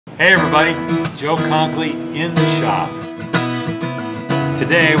Hey everybody, Joe Conkley in the shop.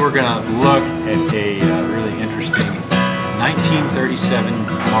 Today we're going to look at a really interesting 1937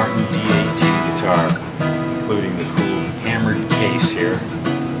 Martin D-18 guitar, including the cool hammered case here.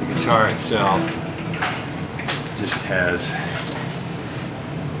 The guitar itself just has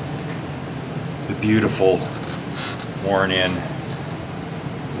the beautiful, worn-in,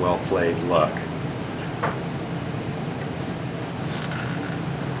 well-played look.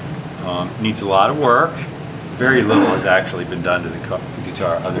 Needs a lot of work. Very little has actually been done to the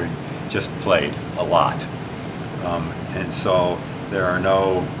guitar other than just played a lot. And so there are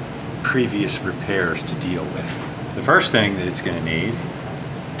no previous repairs to deal with. The first thing that it's going to need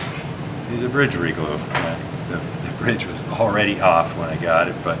is a bridge reglue. The bridge was already off when I got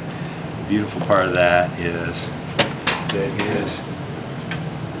it, but the beautiful part of that is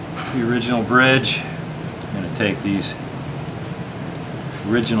the original bridge. I'm going to take these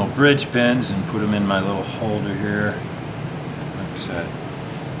original bridge pins and put them in my little holder here. Like I said,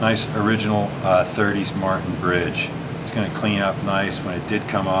 nice original 30s Martin bridge. It's going to clean up nice. When it did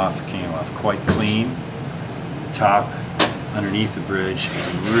come off, it came off quite clean. The top underneath the bridge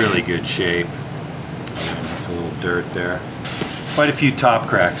is in really good shape. Just a little dirt there. Quite a few top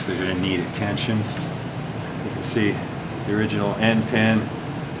cracks that are going to need attention. You can see the original end pin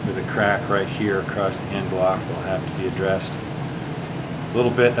with a crack right here across the end block that'll have to be addressed. A little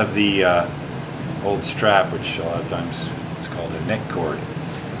bit of the old strap, which a lot of times is called a neck cord.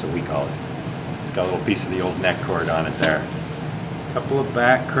 That's what we call it. It's got a little piece of the old neck cord on it there. A couple of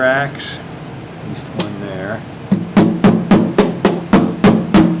back cracks, at least one there.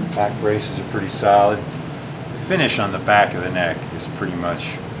 Back braces are pretty solid. The finish on the back of the neck is pretty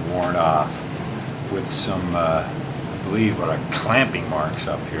much worn off with some, I believe, what are clamping marks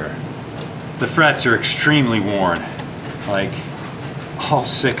up here. The frets are extremely worn, like all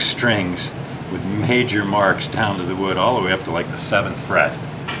 6 strings with major marks down to the wood all the way up to like the 7th fret.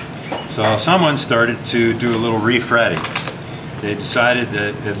 So someone started to do a little refretting. They decided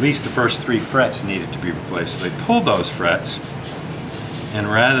that at least the first 3 frets needed to be replaced. So they pulled those frets, and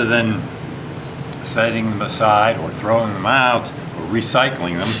rather than setting them aside or throwing them out or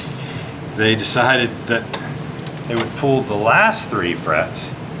recycling them, they decided that they would pull the last 3 frets,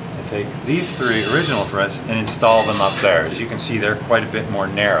 take these 3 original frets and install them up there. As you can see, they're quite a bit more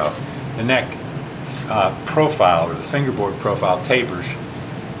narrow. The neck profile, or the fingerboard profile, tapers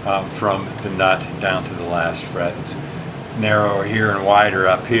from the nut down to the last fret. It's narrower here and wider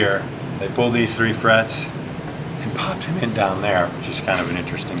up here. They pulled these 3 frets and popped them in down there, which is kind of an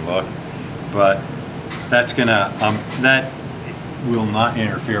interesting look. But that's gonna that will not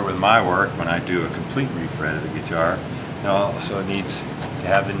interfere with my work when I do a complete refret of the guitar. It also needs to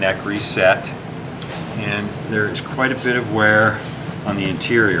have the neck reset, and there is quite a bit of wear on the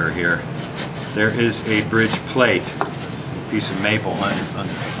interior here. There is a bridge plate, a piece of maple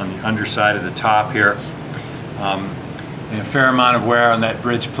on the underside of the top here, and a fair amount of wear on that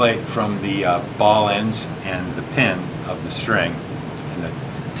bridge plate from the ball ends and the pin of the string and the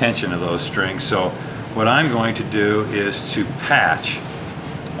tension of those strings. So what I'm going to do is to patch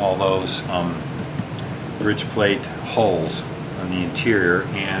all those bridge plate holes on the interior,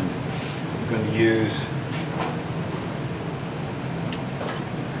 and I'm going to use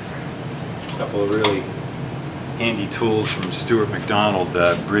a couple of really handy tools from Stuart McDonald,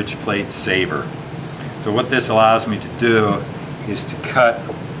 the bridge plate saver. So what this allows me to do is to cut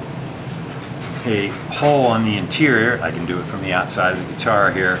a hole on the interior. I can do it from the outside of the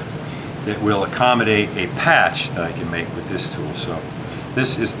guitar here, that will accommodate a patch that I can make with this tool. So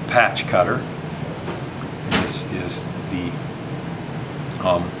this is the patch cutter. This is the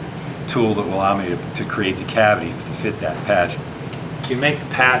tool that will allow me to create the cavity to fit that patch. You can make the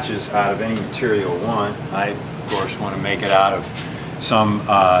patches out of any material you want. I, of course, want to make it out of some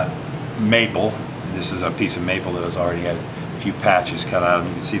maple. This is a piece of maple that has already had a few patches cut out, and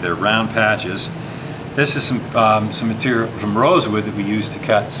you can see they're round patches. This is some material from rosewood that we use to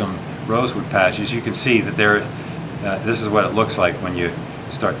cut some rosewood patches. You can see that this is what it looks like when you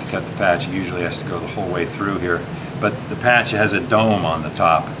start to cut the patch. It usually has to go the whole way through here, but the patch has a dome on the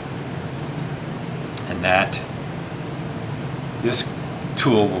top, and this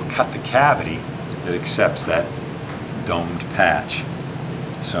tool will cut the cavity that accepts that domed patch.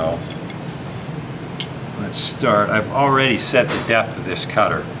 So let's start. I've already set the depth of this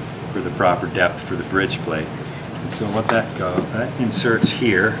cutter for the proper depth for the bridge plate, and so what that inserts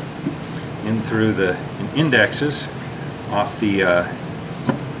here in through the indexes off the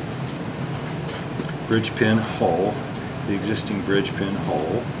bridge pin hole, the existing bridge pin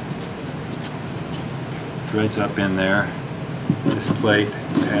hole, threads up in there, this plate,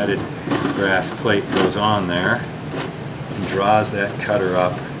 padded brass plate, goes on there and draws that cutter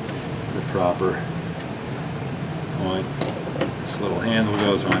up to the proper point. This little handle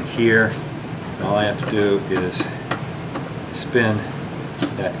goes on here. And all I have to do is spin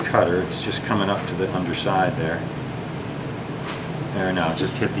that cutter. It's just coming up to the underside there. There, now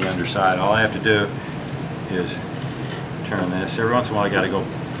just hit the underside. All I have to do is turn this. Every once in a while I got to go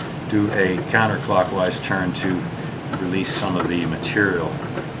do a counterclockwise turn to release some of the material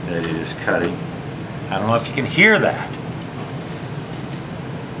that it is cutting. I don't know if you can hear that.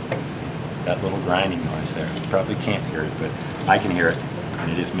 That little grinding noise there. You probably can't hear it, but I can hear it,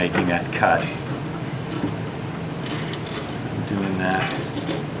 and it is making that cut. I'm doing that,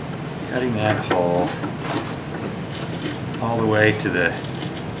 cutting that hole all the way to the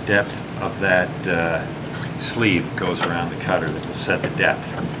depth of that sleeve goes around the cutter that will set the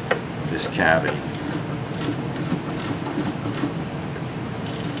depth of this cavity.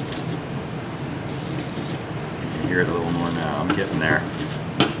 You can hear it a little more now. I'm getting there.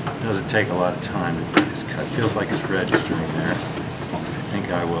 It doesn't take a lot of time to get this cut. It feels like it's registering there. I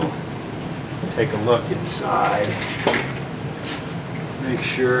think I will take a look inside. Make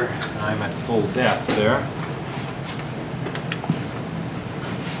sure I'm at full depth there.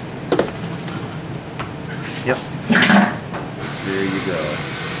 Yep. There you go.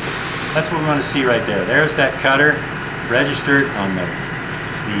 That's what we want to see right there. There's that cutter registered on the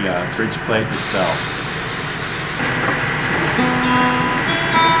bridge plate itself.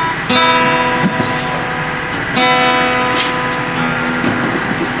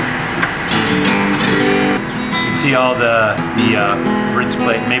 You see all the bridge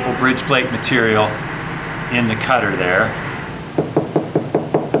plate, maple bridge plate material in the cutter there.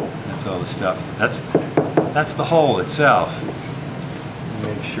 That's all the stuff. That's the hole itself.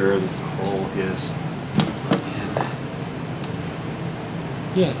 Make sure that the hole is in.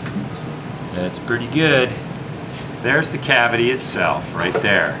 Yeah, that's pretty good. There's the cavity itself right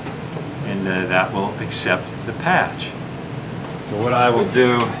there, and that will accept the patch. So what I will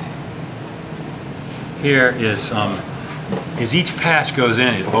do here is each patch goes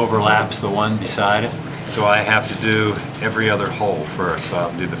in, it overlaps the one beside it. So I have to do every other hole first. So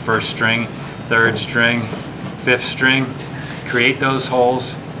I'll do the first string, third string, fifth string, create those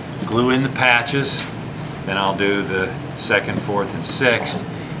holes, glue in the patches, then I'll do the second, fourth, and sixth,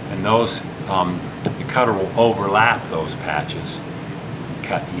 and those, the cutter will overlap those patches,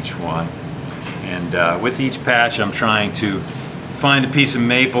 cut each one. And with each patch I'm trying to find a piece of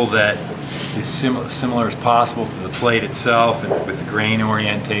maple that is similar as possible to the plate itself, and with the grain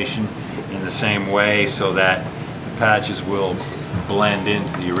orientation in the same way, so that the patches will blend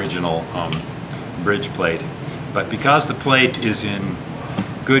into the original bridge plate. But because the plate is in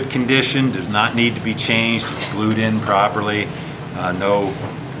good condition, does not need to be changed, it's glued in properly, no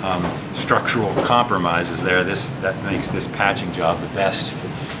structural compromises there, that makes this patching job the best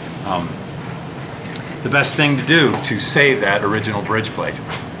thing to do to save that original bridge plate.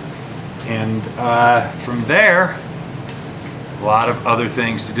 And from there, a lot of other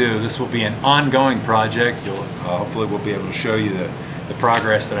things to do. This will be an ongoing project. Hopefully we'll be able to show you the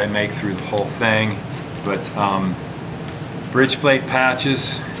progress that I make through the whole thing. But bridge plate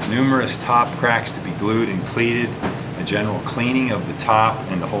patches, numerous top cracks to be glued and cleated, a general cleaning of the top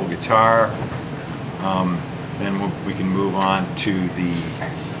and the whole guitar. Then we can move on to the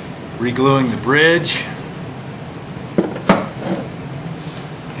re-gluing the bridge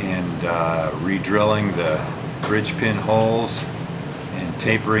and re-drilling the bridge pin holes and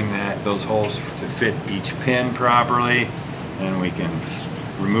tapering those holes to fit each pin properly. Then we can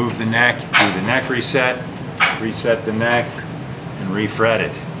remove the neck, do the neck reset the neck, and refret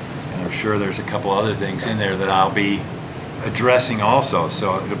it. And I'm sure there's a couple other things in there that I'll be addressing also.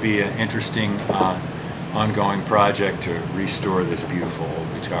 So it'll be an interesting ongoing project to restore this beautiful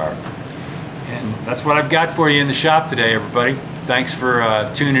old guitar. And that's what I've got for you in the shop today, everybody. Thanks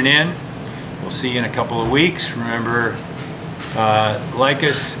for tuning in. We'll see you in a couple of weeks. Remember, like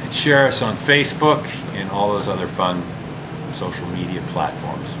us and share us on Facebook and all those other fun social media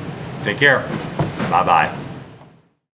platforms. Take care. Bye-bye.